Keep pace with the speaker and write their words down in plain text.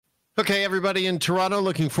Okay, everybody in Toronto,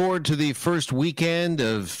 looking forward to the first weekend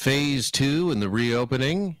of phase two and the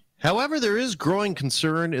reopening. However, there is growing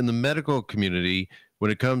concern in the medical community when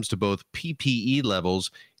it comes to both PPE levels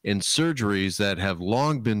and surgeries that have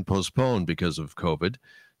long been postponed because of COVID.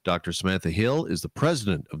 Dr. Samantha Hill is the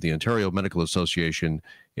president of the Ontario Medical Association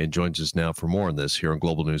and joins us now for more on this here on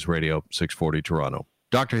Global News Radio 640 Toronto.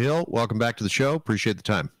 Dr. Hill, welcome back to the show. Appreciate the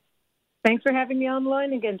time. Thanks for having me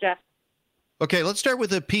online again, Jeff. Okay, let's start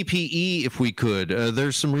with the PPE, if we could.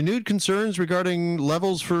 There's some renewed concerns regarding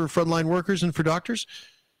levels for frontline workers and for doctors?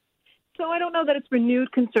 So I don't know that it's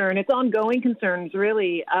renewed concern. It's ongoing concerns,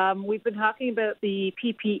 really. We've been talking about the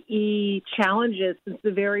PPE challenges since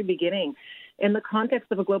the very beginning. In the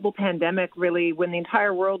context of a global pandemic, really, when the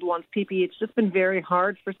entire world wants PPE, it's just been very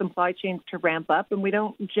hard for supply chains to ramp up, and we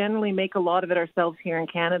don't generally make a lot of it ourselves here in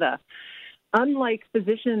Canada. Unlike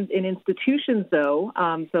physicians in institutions, though,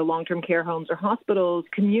 so long-term care homes or hospitals,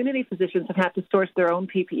 community physicians have had to source their own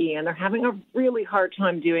PPE, and they're having a really hard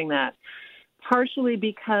time doing that, partially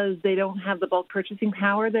because they don't have the bulk purchasing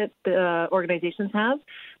power that organizations have,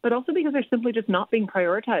 but also because they're simply just not being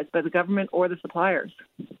prioritized by the government or the suppliers.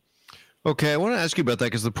 Okay, I want to ask you about that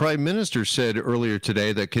because the Prime Minister said earlier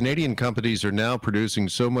today that Canadian companies are now producing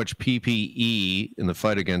so much PPE in the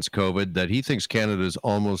fight against COVID that he thinks Canada is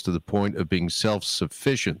almost to the point of being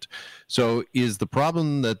self-sufficient. So is the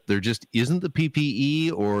problem that there just isn't the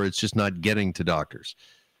PPE or it's just not getting to doctors?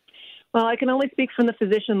 Well, I can only speak from the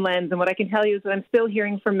physician lens, and what I can tell you is that I'm still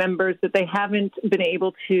hearing from members that they haven't been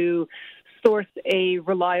able to source a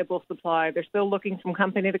reliable supply. They're still looking from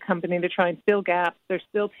company to company to try and fill gaps. They're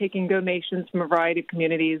still taking donations from a variety of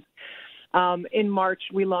communities. In March,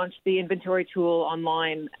 we launched the inventory tool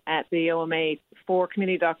online at the OMA for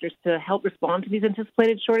community doctors to help respond to these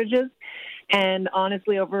anticipated shortages. And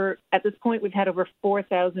honestly, at this point, we've had over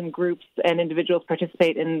 4,000 groups and individuals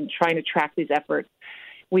participate in trying to track these efforts.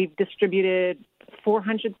 We've distributed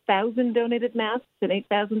 400,000 donated masks and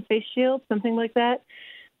 8,000 face shields, something like that.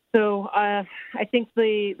 So I think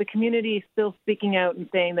the community is still speaking out and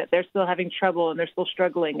saying that they're still having trouble and they're still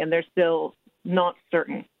struggling and they're still not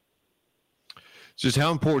certain. Just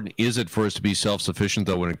how important is it for us to be self-sufficient,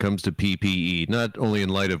 though, when it comes to PPE, not only in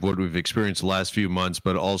light of what we've experienced the last few months,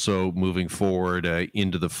 but also moving forward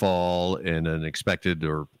into the fall and an expected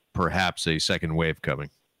or perhaps a second wave coming?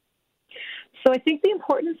 So I think the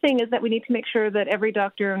important thing is that we need to make sure that every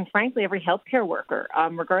doctor and, frankly, every healthcare worker,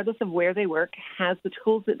 regardless of where they work, has the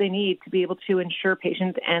tools that they need to be able to ensure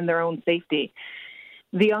patients and their own safety.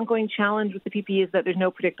 The ongoing challenge with the PPE is that there's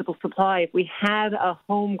no predictable supply. If we had a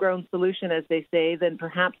homegrown solution, as they say, then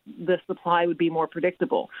perhaps the supply would be more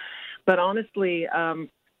predictable. But honestly,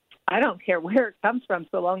 I don't care where it comes from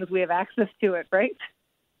so long as we have access to it, right?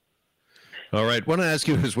 All right. I want to ask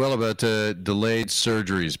you as well about delayed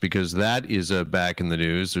surgeries, because that is back in the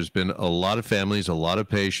news. There's been a lot of families, a lot of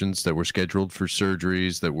patients that were scheduled for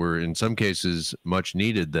surgeries that were in some cases much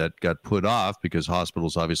needed that got put off because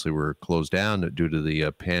hospitals obviously were closed down due to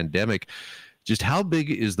the pandemic. Just how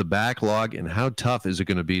big is the backlog and how tough is it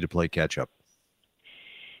going to be to play catch up?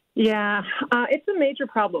 Yeah, it's a major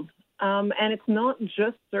problem. And it's not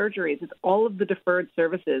just surgeries, it's all of the deferred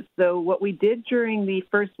services. So what we did during the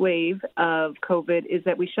first wave of COVID is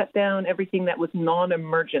that we shut down everything that was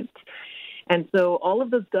non-emergent. And so all of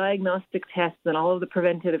those diagnostic tests and all of the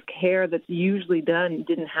preventative care that's usually done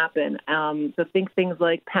didn't happen. So think things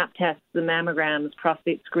like Pap tests, the mammograms,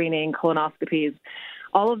 prostate screening, colonoscopies,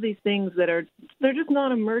 all of these things they're just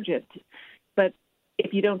non-emergent. But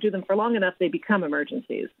if you don't do them for long enough, they become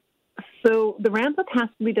emergencies. So the ramp-up has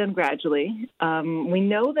to be done gradually. We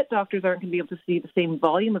know that doctors aren't going to be able to see the same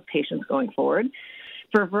volume of patients going forward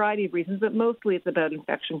for a variety of reasons, but mostly it's about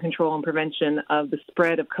infection control and prevention of the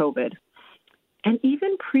spread of COVID. And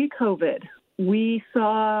even pre-COVID, we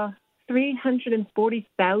saw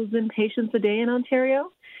 340,000 patients a day in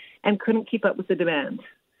Ontario and couldn't keep up with the demand.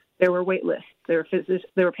 There were wait lists. There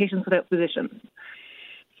were patients without physicians.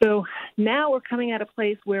 So now we're coming at a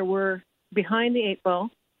place where we're behind the eight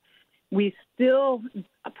ball. We still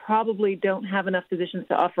probably don't have enough physicians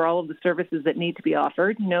to offer all of the services that need to be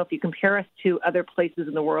offered. You know, if you compare us to other places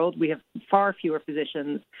in the world, we have far fewer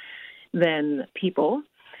physicians than people.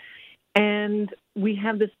 And we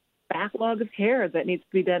have this backlog of care that needs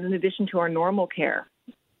to be done in addition to our normal care.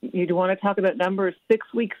 You do want to talk about numbers.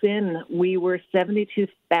 6 weeks in, we were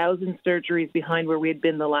 72,000 surgeries behind where we had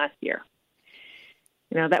been the last year.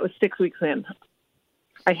 You know, that was 6 weeks in.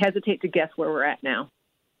 I hesitate to guess where we're at now.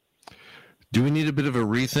 Do we need a bit of a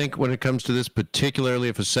rethink when it comes to this, particularly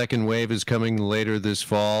if a second wave is coming later this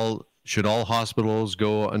fall? Should all hospitals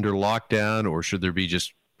go under lockdown, or should there be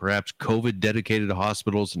just perhaps COVID-dedicated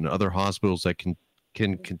hospitals and other hospitals that can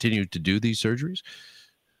continue to do these surgeries?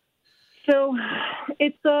 So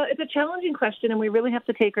it's a challenging question, and we really have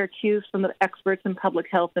to take our cues from the experts in public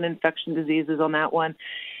health and infection diseases on that one.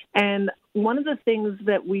 And one of the things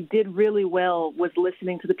that we did really well was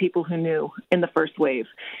listening to the people who knew in the first wave.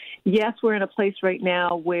 Yes, we're in a place right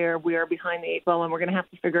now where we are behind the eight ball, and we're going to have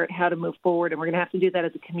to figure out how to move forward, and we're going to have to do that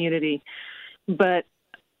as a community. But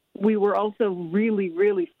we were also really,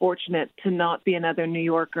 really fortunate to not be another New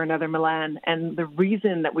York or another Milan. And the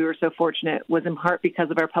reason that we were so fortunate was in part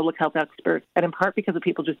because of our public health experts and in part because of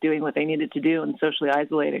people just doing what they needed to do and socially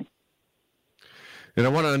isolating. And I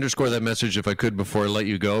want to underscore that message, if I could, before I let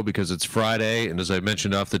you go, because it's Friday. And as I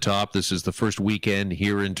mentioned off the top, this is the first weekend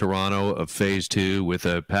here in Toronto of Phase 2 with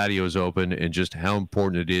patios open, and just how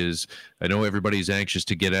important it is. I know everybody's anxious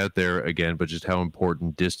to get out there again, but just how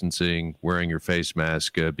important distancing, wearing your face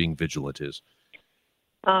mask, being vigilant is.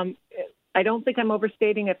 I don't think I'm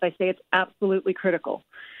overstating if I say it's absolutely critical.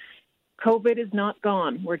 COVID is not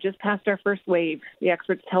gone. We're just past our first wave. The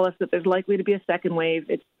experts tell us that there's likely to be a second wave.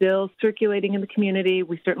 It's still circulating in the community.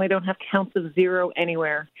 We certainly don't have counts of zero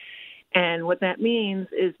anywhere. And what that means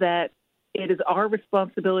is that it is our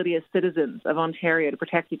responsibility as citizens of Ontario to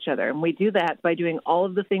protect each other. And we do that by doing all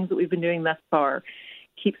of the things that we've been doing thus far.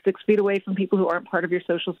 Keep 6 feet away from people who aren't part of your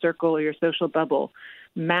social circle or your social bubble.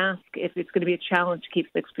 Mask if it's going to be a challenge to keep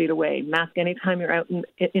 6 feet away. Mask anytime you're out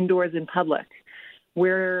indoors in public.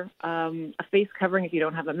 Wear a face covering if you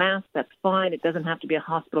don't have a mask. That's fine. It doesn't have to be a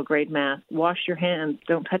hospital-grade mask. Wash your hands.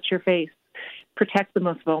 Don't touch your face. Protect the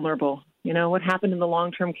most vulnerable. You know, what happened in the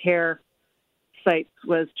long-term care sites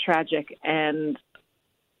was tragic, and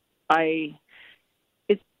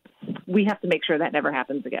we have to make sure that never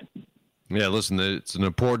happens again. Yeah, listen, it's an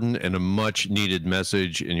important and a much-needed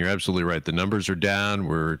message, and you're absolutely right. The numbers are down.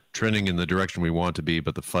 We're trending in the direction we want to be,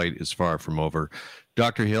 but the fight is far from over.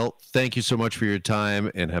 Dr. Hill, thank you so much for your time,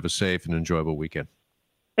 and have a safe and enjoyable weekend.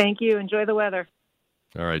 Thank you. Enjoy the weather.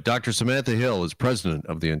 All right. Dr. Samantha Hill is president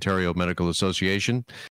of the Ontario Medical Association.